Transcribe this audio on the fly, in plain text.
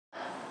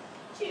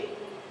2,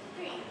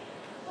 3,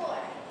 4,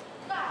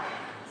 5,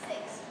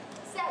 6,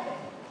 7,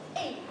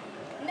 8,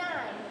 9,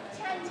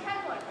 10,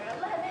 10 more for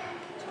 11,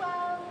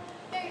 12,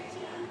 13,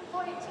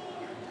 14,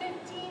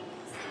 15,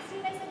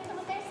 16, I said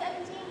until there,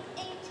 17,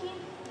 18,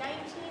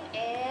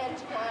 19, and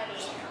 20.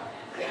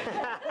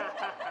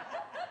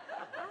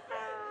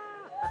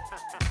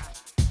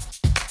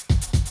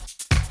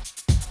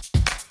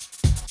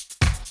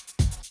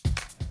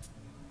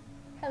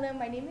 Hello,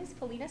 my name is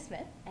Polina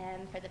Smith,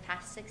 and for the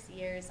past 6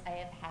 years, I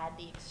have had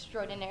the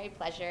extraordinary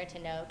pleasure to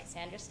know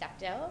Cassandra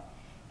Steptoe.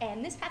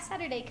 And this past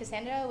Saturday,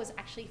 Cassandra was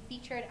actually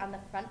featured on the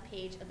front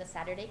page of the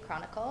Saturday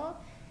Chronicle.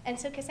 And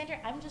so, Cassandra,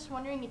 I'm just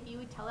wondering if you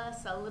would tell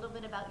us a little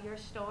bit about your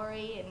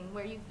story and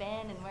where you've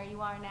been and where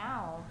you are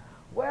now.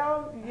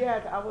 Well,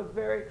 yes, I was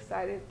very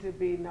excited to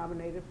be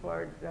nominated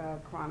for the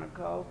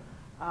Chronicle.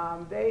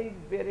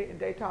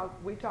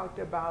 We talked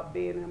about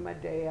being in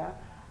Medea.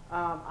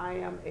 I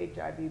am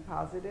HIV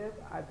positive.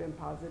 I've been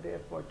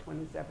positive for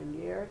 27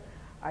 years.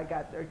 I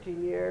got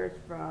 13 years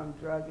from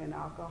drug and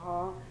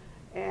alcohol,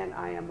 and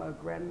I am a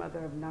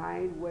grandmother of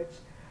 9, which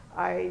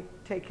I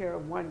take care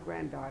of 1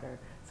 granddaughter.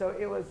 So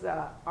it was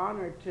an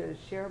honor to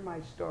share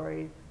my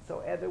story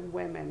so other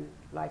women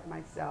like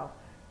myself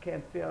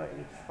can feel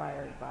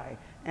inspired by.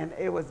 And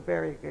it was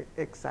very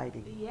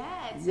exciting.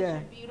 Yeah, it's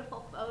such a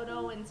beautiful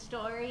photo and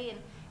story. And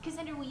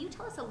Cassandra, will you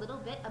tell us a little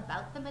bit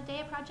about the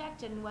Medea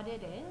Project and what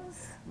it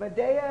is?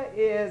 Medea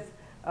is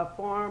a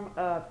form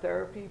of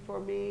therapy for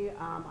me.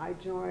 I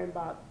joined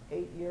about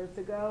 8 years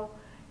ago,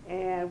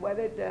 and what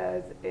it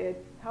does,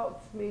 it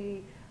helps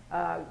me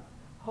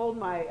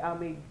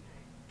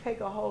take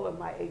a hold of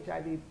my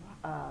HIV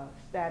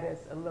status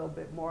a little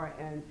bit more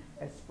and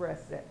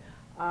express it.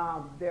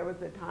 There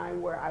was a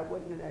time where I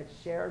wouldn't have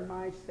shared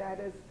my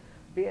status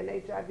being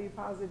HIV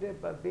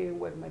positive, but being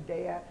with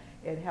Medea,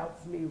 it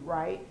helps me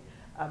write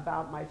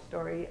about my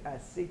story, a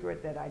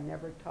secret that I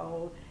never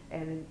told,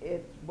 and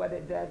what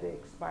it does, it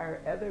inspires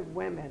other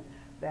women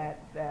that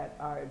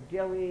are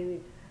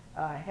dealing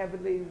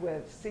heavily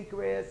with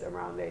secrets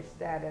around their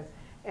status,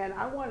 and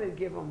I want to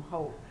give them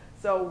hope.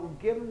 So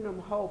giving them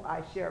hope,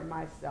 I share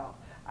myself.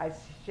 I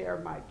share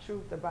my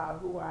truth about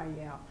who I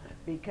am,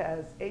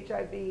 because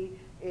HIV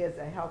is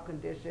a health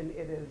condition.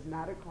 It is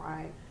not a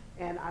crime,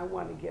 and I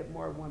want to get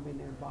more women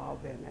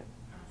involved in it.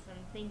 Awesome.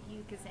 Thank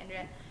you,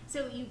 Cassandra.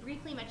 So you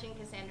briefly mentioned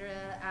Cassandra,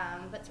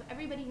 but so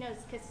everybody knows,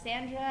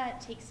 Cassandra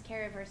takes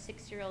care of her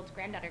 6-year-old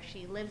granddaughter.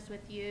 She lives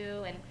with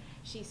you, and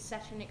she's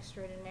such an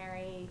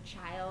extraordinary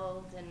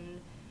child, and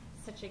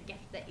such a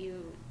gift that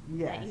you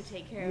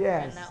take care of her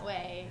in that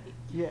way.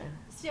 Yeah.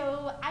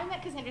 So I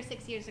met Cassandra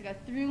 6 years ago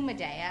through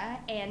Medea,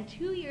 and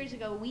 2 years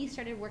ago we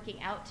started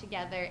working out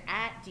together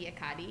at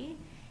DIAKADI.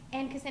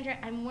 And Cassandra,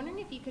 I'm wondering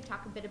if you could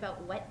talk a bit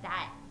about what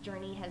that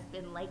journey has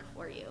been like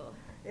for you.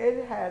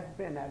 It has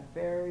been a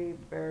very,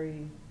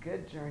 very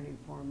good journey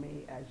for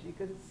me. As you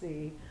can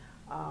see,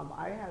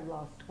 I had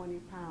lost 20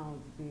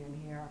 pounds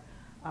being here.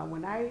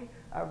 When I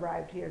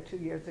arrived here 2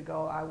 years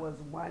ago, I was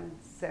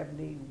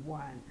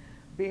 171.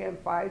 Being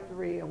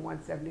 5'3" and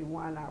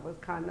 171, I was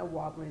kind of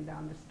wobbling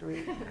down the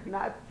street,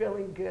 not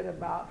feeling good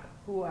about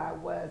who I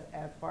was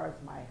as far as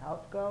my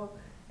health goes.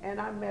 And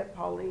I met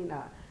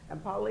Polina,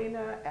 and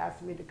Polina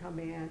asked me to come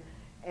in,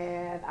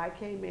 and I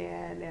came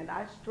in, and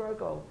I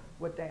struggled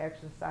with the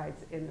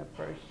exercise in the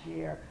first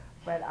year,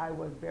 but I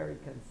was very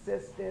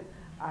consistent.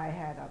 I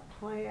had a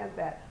plan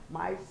that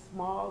my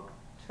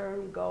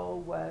small-term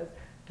goal was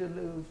to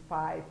lose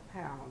 5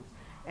 pounds.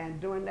 And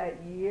during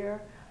that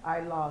year,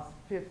 I lost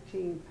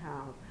 15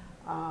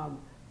 pounds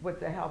with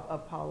the help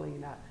of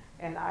Polina.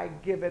 And I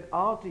give it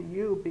all to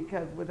you,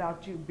 because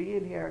without you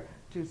being here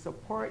to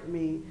support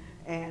me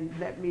and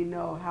let me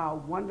know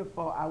how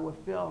wonderful I would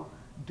feel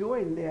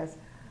doing this,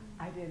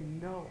 I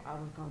didn't know I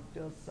was going to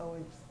feel so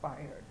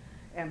inspired.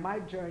 And my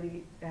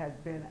journey has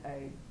been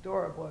an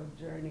adorable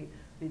journey,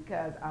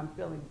 because I'm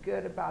feeling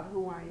good about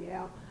who I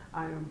am.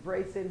 I'm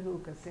embracing who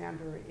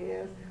Cassandra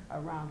is,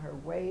 around her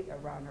weight,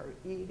 around her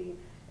eating.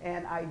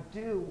 And I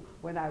do,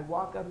 when I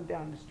walk up and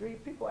down the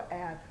street, people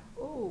ask,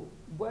 "Ooh,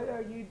 what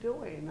are you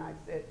doing?" And I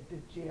said, "The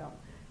gym."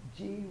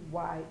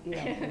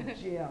 G-Y-M, the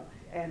gym,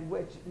 and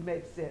which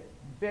makes it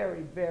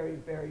very, very,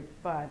 very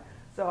fun.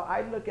 So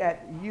I look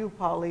at you,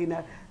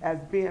 Polina, as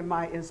being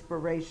my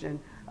inspiration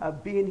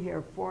of being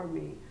here for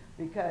me,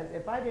 because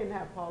if I didn't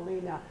have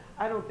Polina,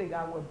 I don't think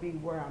I would be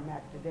where I'm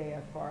at today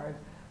as far as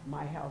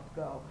my health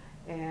goes.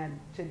 And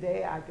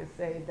today I could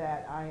say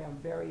that I am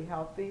very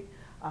healthy.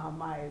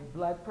 My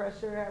blood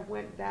pressure had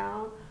went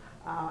down.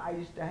 I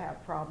used to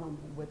have problems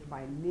with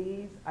my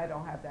knees. I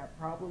don't have that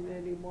problem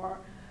anymore.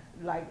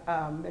 Like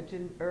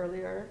mentioned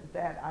earlier,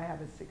 that I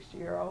have a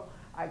 6-year-old.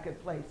 I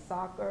could play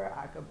soccer.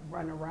 I could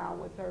run around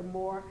with her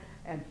more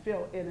and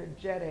feel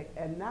energetic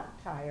and not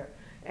tired.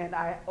 And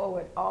I owe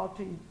it all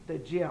to the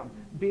gym,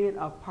 being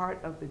a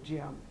part of the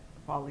gym,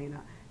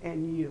 Polina,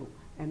 and you.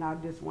 And I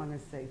just want to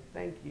say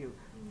thank you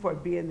for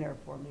being there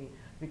for me,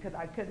 because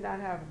I could not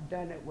have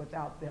done it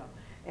without them.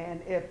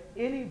 And if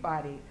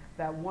anybody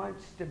that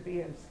wants to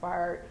be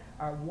inspired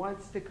or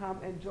wants to come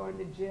and join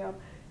the gym,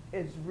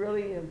 it's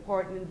really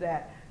important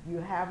that you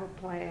have a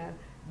plan,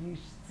 you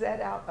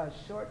set out a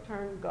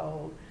short-term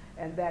goal,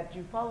 and that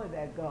you follow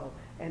that goal.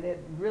 And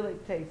it really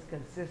takes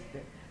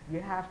consistent. You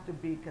have to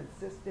be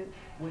consistent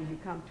when you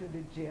come to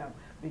the gym,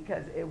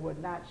 because it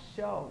would not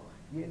show,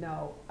 you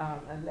know,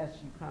 unless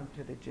you come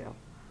to the gym.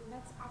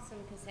 That's awesome,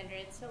 Cassandra.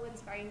 It's so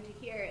inspiring to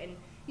hear. And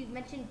you've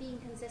mentioned being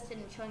consistent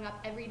and showing up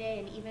every day,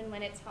 and even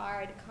when it's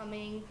hard,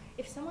 coming.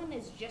 If someone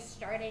is just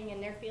starting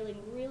and they're feeling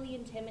really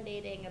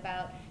intimidating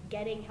about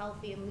getting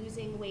healthy and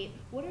losing weight,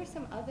 what are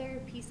some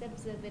other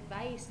pieces of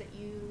advice that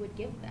you would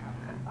give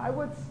them? I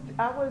would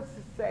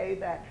say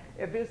that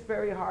if it's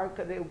very hard,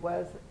 because it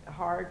was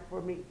hard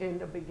for me in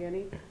the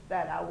beginning,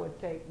 that I would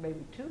take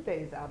maybe 2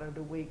 days out of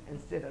the week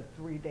instead of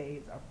 3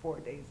 days or 4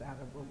 days out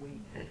of a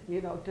week,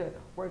 you know, to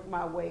work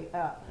my way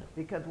up.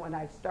 Because when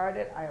I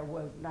started, I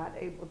was not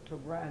able to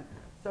run.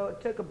 So it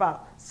took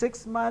about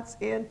 6 months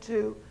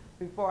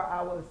before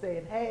I was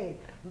saying, hey,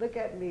 look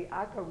at me,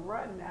 I can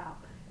run now.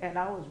 And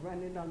I was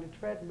running on the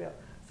treadmill.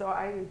 So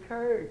I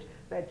encourage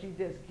that you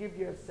just give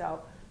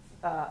yourself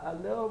a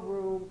little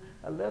room,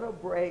 a little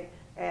break,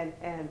 and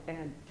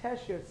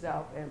test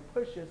yourself and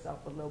push yourself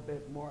a little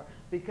bit more.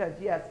 Because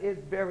yes,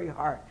 it's very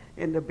hard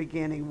in the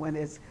beginning when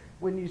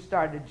you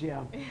start a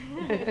gym.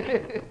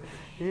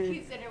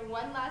 Consider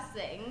one last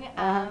thing.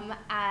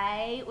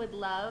 I would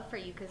love for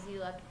you, because you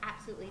look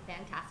absolutely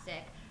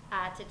fantastic,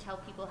 to tell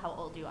people how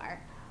old you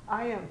are.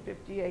 I am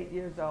 58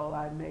 years old.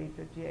 I made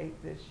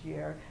 58 this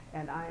year,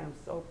 and I am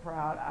so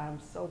proud. I'm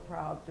so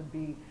proud to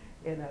be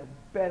in a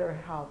better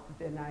health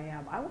than I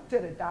am. I went to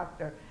the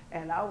doctor,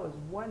 and I was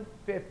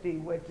 150,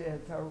 which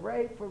is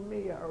hooray for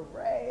me,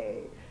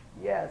 hooray.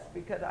 Yes,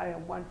 because I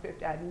am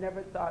 150. I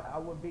never thought I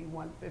would be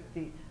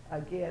 150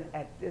 again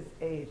at this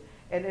age.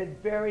 And it's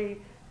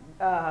very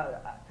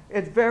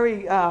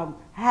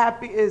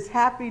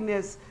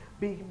happiness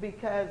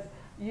because,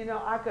 you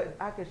know, I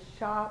could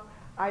shop.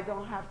 I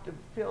don't have to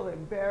feel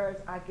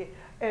embarrassed.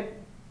 And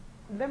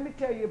let me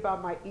tell you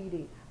about my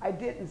eating. I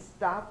didn't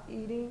stop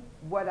eating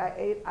what I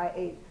ate. I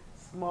ate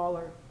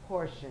smaller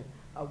portion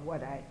of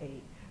what I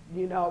ate,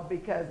 you know,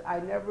 because I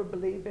never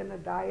believed in a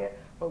diet,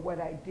 but what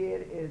I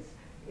did is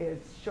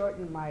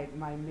shorten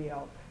my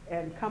meal.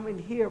 And coming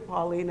here,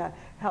 Paulina,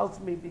 helps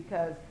me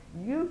because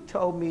you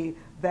told me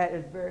that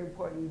it's very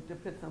important to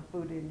put some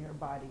food in your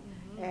body.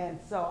 Mm-hmm. And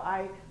so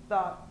I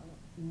thought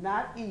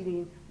not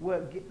eating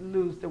will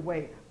lose the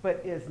weight,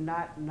 but it's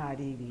not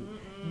eating.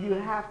 Mm-mm. You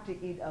have to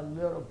eat a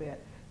little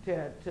bit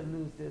to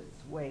lose this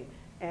weight.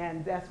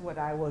 And that's what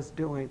I was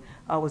doing.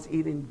 I was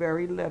eating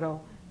very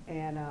little,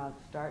 and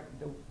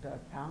the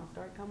pounds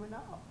start coming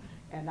off.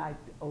 And I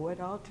owe it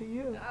all to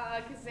you.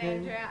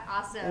 Cassandra,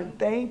 awesome. And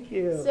thank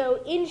you.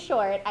 So in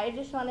short, I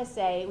just want to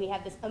say we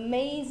have this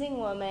amazing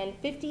woman,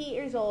 58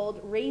 years old,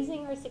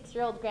 raising her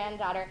 6-year-old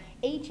granddaughter,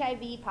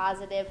 HIV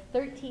positive,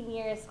 13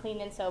 years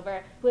clean and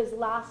sober, who has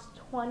lost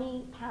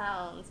 20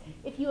 pounds.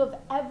 If you have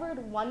ever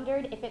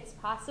wondered if it's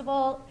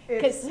possible,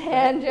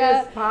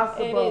 Cassandra, it's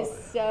possible. It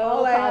is so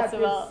all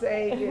possible. All I have to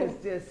say is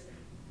just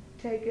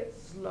take it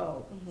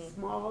slow. Mm-hmm.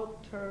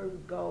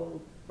 Small-term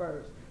goals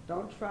first.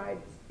 Don't try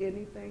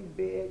anything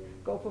big.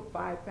 Go for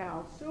 5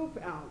 pounds, 2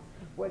 pounds,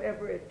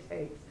 whatever it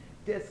takes.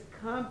 Just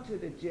come to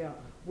the gym.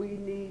 We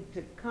need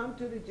to come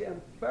to the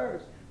gym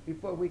first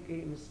before we can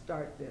even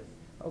start this.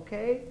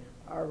 Okay?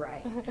 All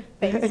right.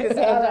 Thanks,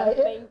 Cassandra.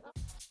 Thank you.